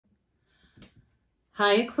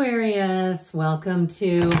Hi Aquarius, welcome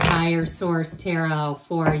to Higher Source Tarot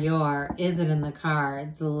for your Is It in the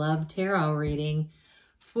Cards Love Tarot reading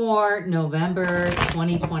for November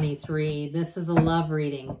 2023. This is a love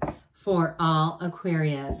reading for all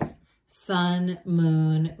Aquarius, Sun,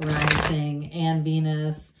 Moon, Rising, and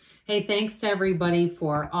Venus. Hey, thanks to everybody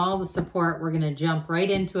for all the support. We're going to jump right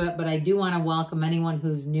into it, but I do want to welcome anyone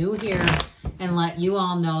who's new here and let you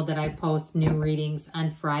all know that I post new readings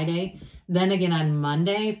on Friday. Then again on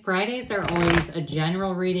Monday. Fridays are always a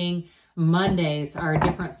general reading. Mondays are a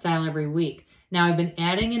different style every week. Now I've been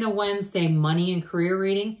adding in a Wednesday money and career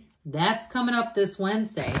reading. That's coming up this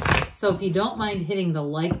Wednesday. So if you don't mind hitting the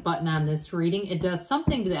like button on this reading, it does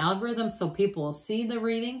something to the algorithm so people will see the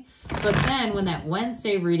reading. But then when that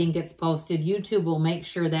Wednesday reading gets posted, YouTube will make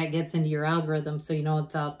sure that gets into your algorithm so you know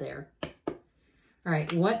it's out there. All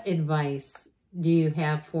right, what advice do you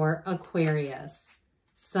have for Aquarius,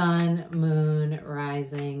 Sun, Moon,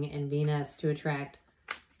 Rising, and Venus to attract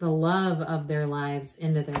the love of their lives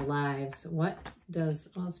into their lives? What does,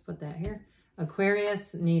 let's put that here.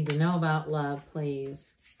 Aquarius need to know about love, please.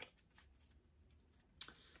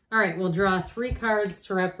 All right, we'll draw 3 cards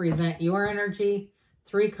to represent your energy,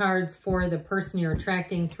 3 cards for the person you're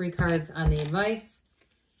attracting, 3 cards on the advice.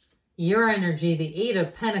 Your energy, the 8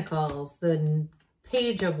 of Pentacles, the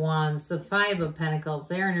Page of Wands, the 5 of Pentacles.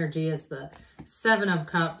 Their energy is the 7 of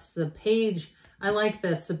Cups, the Page, I like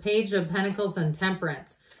this, the Page of Pentacles and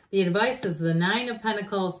Temperance. The advice is the 9 of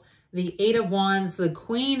Pentacles, the 8 of Wands, the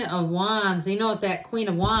Queen of Wands. You know what that Queen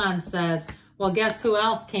of Wands says? Well, guess who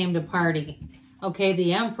else came to party? Okay,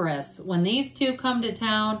 the Empress. When these two come to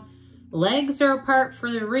town, legs are apart for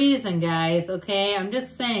the reason, guys, okay? I'm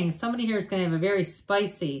just saying, somebody here is going to have a very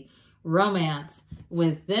spicy romance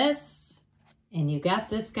with this. And you got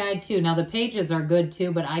this guy too. Now the pages are good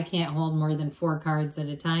too, but I can't hold more than 4 cards at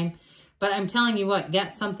a time. But I'm telling you what,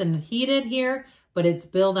 get something heated here, but it's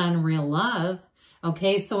built on real love.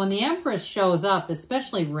 Okay, so when the Empress shows up,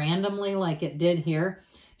 especially randomly like it did here,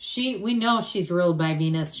 we know she's ruled by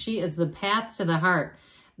Venus. She is the path to the heart.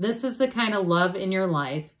 This is the kind of love in your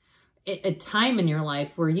life, a time in your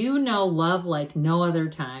life where you know love like no other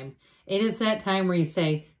time. It is that time where you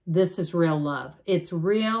say, this is real love. It's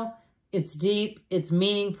real. It's deep, it's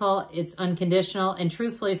meaningful, it's unconditional. And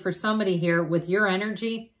truthfully, for somebody here with your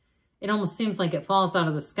energy, it almost seems like it falls out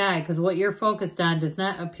of the sky because what you're focused on does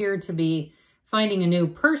not appear to be finding a new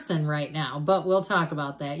person right now. But we'll talk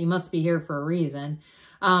about that. You must be here for a reason.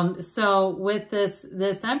 So with this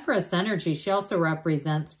Empress energy, she also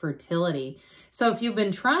represents fertility. So if you've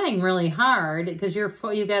been trying really hard because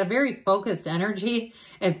you've got a very focused energy,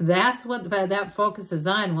 if that's what that focus is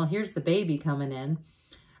on, well, here's the baby coming in.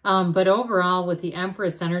 But overall, with the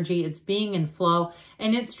Empress energy, it's being in flow.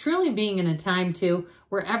 And it's truly being in a time, too,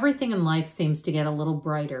 where everything in life seems to get a little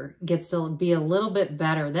brighter, gets to be a little bit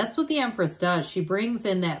better. That's what the Empress does. She brings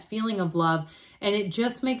in that feeling of love, and it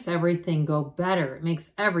just makes everything go better. It makes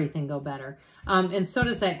everything go better. And so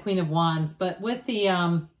does that Queen of Wands. But with the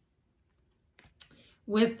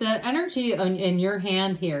energy in your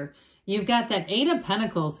hand here, you've got that 8 of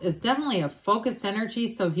Pentacles is definitely a focused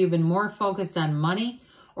energy. So if you've been more focused on money,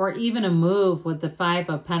 or even a move with the 5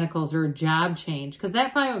 of Pentacles or a job change, because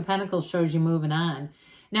that 5 of Pentacles shows you moving on.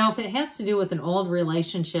 Now, if it has to do with an old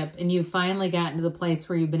relationship and you've finally gotten to the place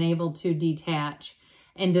where you've been able to detach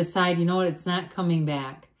and decide, you know what, it's not coming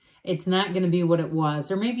back. It's not going to be what it was.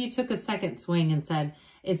 Or maybe you took a second swing and said,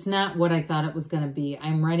 it's not what I thought it was going to be.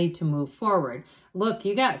 I'm ready to move forward. Look,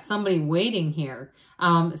 you got somebody waiting here.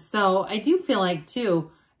 So I do feel like, too,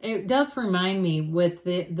 it does remind me with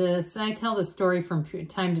this, I tell this story from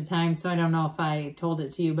time to time, so I don't know if I told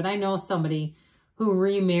it to you, but I know somebody who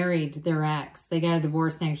remarried their ex. They got a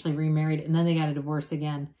divorce and actually remarried, and then they got a divorce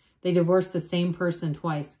again. They divorced the same person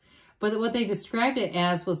twice. But what they described it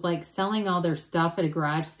as was like selling all their stuff at a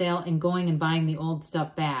garage sale and going and buying the old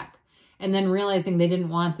stuff back. And then realizing they didn't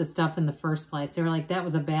want the stuff in the first place. They were like, that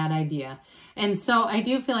was a bad idea. And so I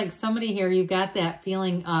do feel like somebody here, you've got that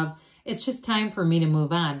feeling of, it's just time for me to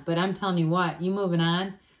move on. But I'm telling you what, you moving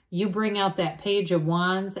on, you bring out that Page of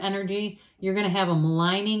Wands energy, you're going to have them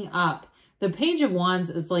lining up. The Page of Wands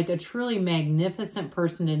is like a truly magnificent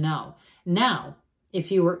person to know. Now, if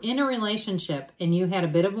you were in a relationship and you had a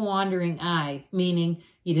bit of a wandering eye, meaning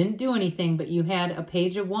you didn't do anything, but you had a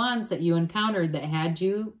Page of Wands that you encountered that had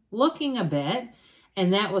you looking a bit,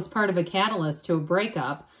 and that was part of a catalyst to a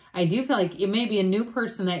breakup, I do feel like it may be a new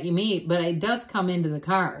person that you meet, but it does come into the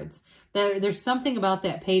cards. There's something about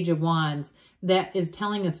that Page of Wands that is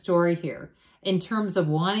telling a story here. in terms of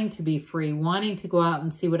wanting to be free, wanting to go out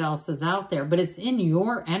and see what else is out there, but it's in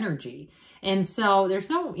your energy. And so there's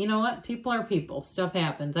no, you know what, people are people, stuff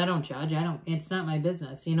happens. I don't judge. It's not my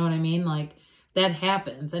business. You know what I mean? Like, that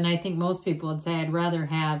happens. And I think most people would say I'd rather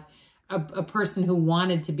have a person who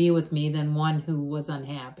wanted to be with me than one who was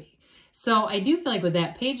unhappy. So I do feel like with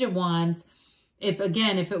that Page of Wands, if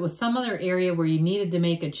it was some other area where you needed to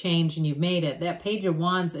make a change and you've made it, that Page of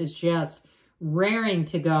Wands is just raring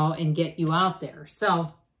to go and get you out there.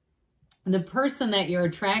 So the person that you're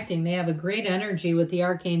attracting, they have a great energy with the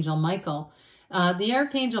Archangel Michael. The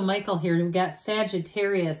Archangel Michael here, we've got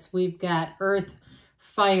Sagittarius, we've got Earth,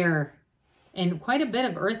 Fire, and quite a bit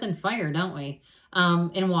of Earth and Fire, don't we?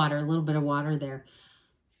 And water, a little bit of water there.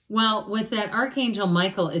 Well, with that Archangel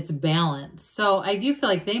Michael, it's balance. So I do feel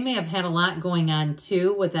like they may have had a lot going on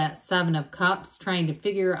too with that Seven of Cups, trying to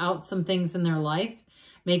figure out some things in their life,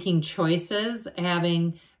 making choices,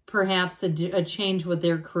 having perhaps a change with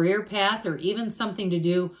their career path, or even something to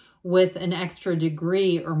do with an extra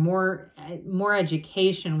degree or more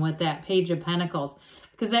education with that Page of Pentacles.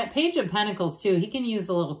 Because that Page of Pentacles too, he can use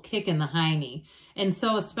a little kick in the hiney. And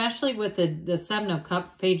so especially with the Seven of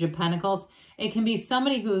Cups, Page of Pentacles, it can be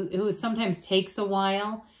somebody who sometimes takes a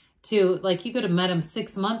while to, like, you could have met them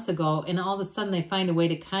 6 months ago and all of a sudden they find a way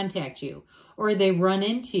to contact you. Or they run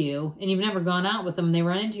into you and you've never gone out with them. And they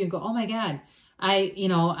run into you and go, oh my God,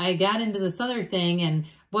 I got into this other thing and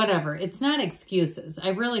whatever. It's not excuses. I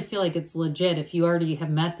really feel like it's legit if you already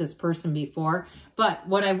have met this person before. But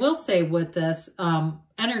what I will say with this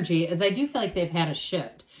energy is I do feel like they've had a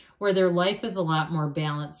shift where their life is a lot more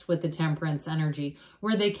balanced with the Temperance energy,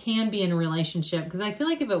 where they can be in a relationship. Because I feel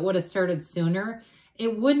like if it would have started sooner,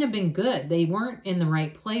 it wouldn't have been good. They weren't in the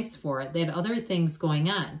right place for it. They had other things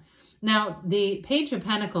going on. Now, the Page of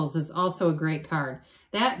Pentacles is also a great card.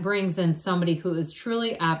 That brings in somebody who is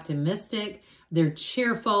truly optimistic. They're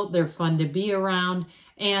cheerful. They're fun to be around.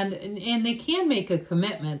 And they can make a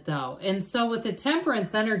commitment, though. And so with the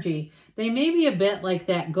Temperance energy, they may be a bit like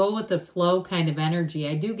that go with the flow kind of energy.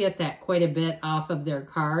 I do get that quite a bit off of their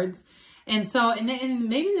cards. And so, and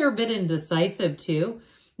maybe they're a bit indecisive, too.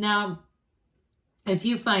 Now, if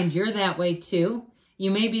you find you're that way, too,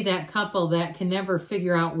 you may be that couple that can never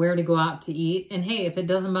figure out where to go out to eat. And hey, if it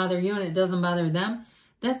doesn't bother you and it doesn't bother them,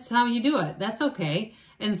 that's how you do it. That's okay.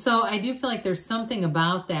 And so I do feel like there's something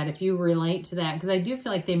about that if you relate to that, because I do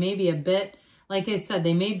feel like they may be a bit, like I said,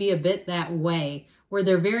 they may be a bit that way where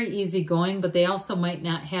they're very easygoing, but they also might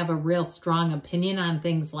not have a real strong opinion on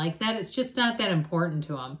things like that. It's just not that important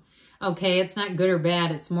to them. Okay, it's not good or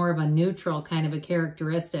bad. It's more of a neutral kind of a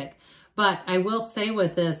characteristic. But I will say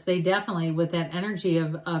with this, they definitely, with that energy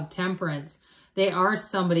of Temperance, they are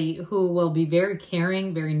somebody who will be very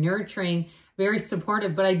caring, very nurturing, very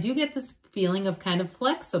supportive. But I do get this feeling of kind of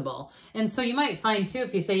flexible. And so you might find too,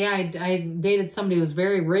 if you say, yeah, I dated somebody who was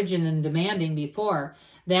very rigid and demanding before,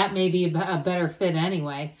 that may be a better fit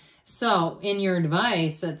anyway. So in your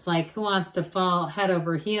advice, it's like, who wants to fall head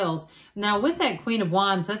over heels? Now with that Queen of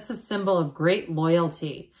Wands, that's a symbol of great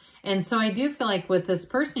loyalty. And so I do feel like with this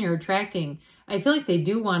person you're attracting, I feel like they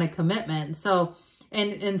do want a commitment. So,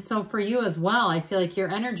 and so for you as well, I feel like your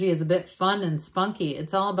energy is a bit fun and spunky.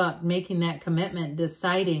 It's all about making that commitment,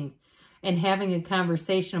 deciding, and having a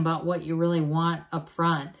conversation about what you really want up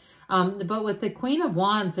front. But with the Queen of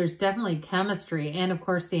Wands, there's definitely chemistry. And of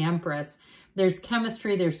course the Empress. There's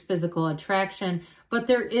chemistry, there's physical attraction, but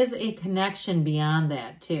there is a connection beyond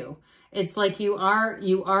that too. It's like you are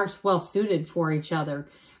well suited for each other.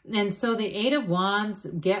 And so the Eight of Wands,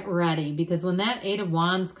 get ready, because when that Eight of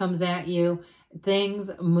Wands comes at you, things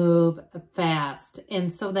move fast.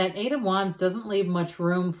 And so that Eight of Wands doesn't leave much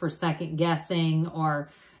room for second guessing or,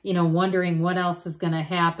 wondering what else is going to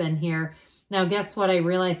happen here. Now, guess what? I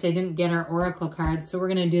realized I didn't get our Oracle cards, so we're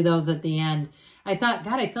going to do those at the end. I thought,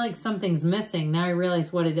 God, I feel like something's missing. Now I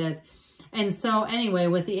realize what it is. And so anyway,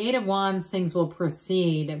 with the Eight of Wands, things will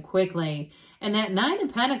proceed quickly. And that Nine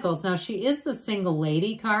of Pentacles, now she is the single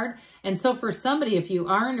lady card. And so for somebody, if you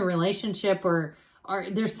are in a relationship or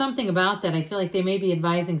there's something about that, I feel like they may be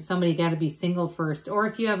advising somebody got to be single first. Or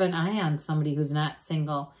if you have an eye on somebody who's not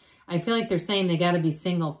single, I feel like they're saying they got to be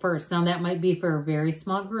single first. Now that might be for a very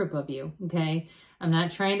small group of you, okay? I'm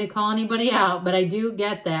not trying to call anybody out, but I do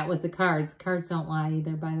get that with the cards. Cards don't lie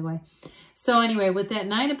either, by the way. So anyway, with that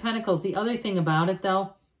Nine of Pentacles, the other thing about it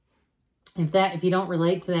though, if you don't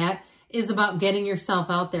relate to that, is about getting yourself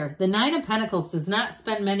out there. The Nine of Pentacles does not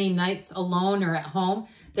spend many nights alone or at home.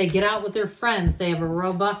 They get out with their friends. They have a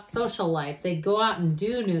robust social life. They go out and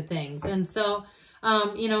do new things. And so,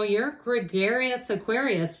 you're gregarious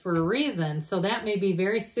Aquarius for a reason. So that may be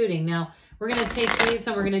very suiting. Now, We're going to take these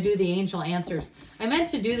and we're going to do the angel answers. I meant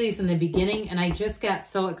to do these in the beginning and I just got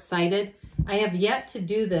so excited. I have yet to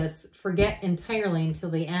do this, forget entirely until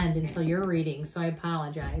the end, until you're reading, so I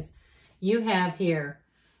apologize. You have here,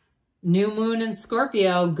 new moon in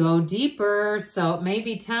Scorpio, go deeper. So it may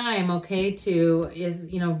be time, okay, to,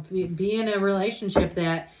 be in a relationship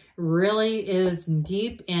that really is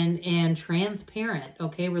deep and transparent,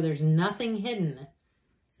 okay, where there's nothing hidden.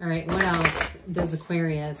 All right, what else does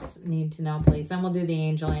Aquarius need to know, please? And we'll do the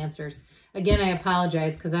angel answers. Again, I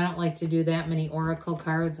apologize because I don't like to do that many oracle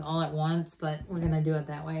cards all at once, but we're going to do it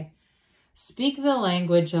that way. Speak the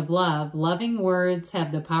language of love. Loving words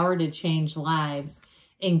have the power to change lives,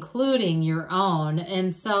 including your own.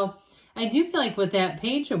 And so I do feel like with that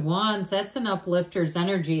Page of Wands, that's an uplifter's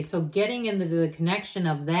energy. So getting into the connection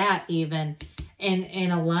of that even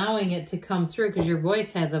and allowing it to come through, because your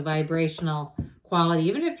voice has a vibrational quality.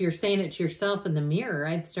 Even if you're saying it to yourself in the mirror,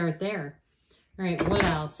 I'd start there. All right, what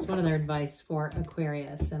else? What other advice for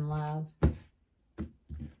Aquarius in love?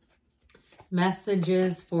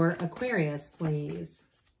 Messages for Aquarius, please.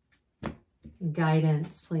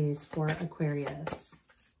 Guidance, please, for Aquarius.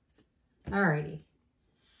 All righty.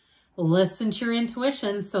 Listen to your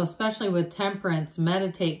intuition. So especially with Temperance,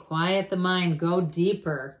 meditate, quiet the mind, go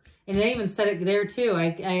deeper. And they even said it there too.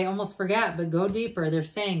 I almost forgot, but go deeper. They're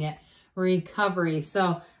saying it. Recovery.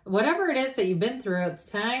 So whatever it is that you've been through, it's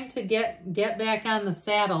time to get back on the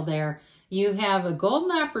saddle there. You have a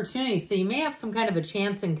golden opportunity. So you may have some kind of a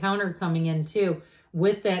chance encounter coming in too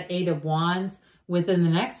with that Eight of Wands within the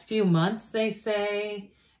next few months, they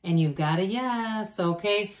say. And you've got a yes.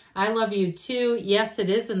 Okay. I love you too. Yes, it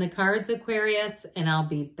is in the cards, Aquarius. And I'll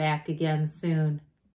be back again soon.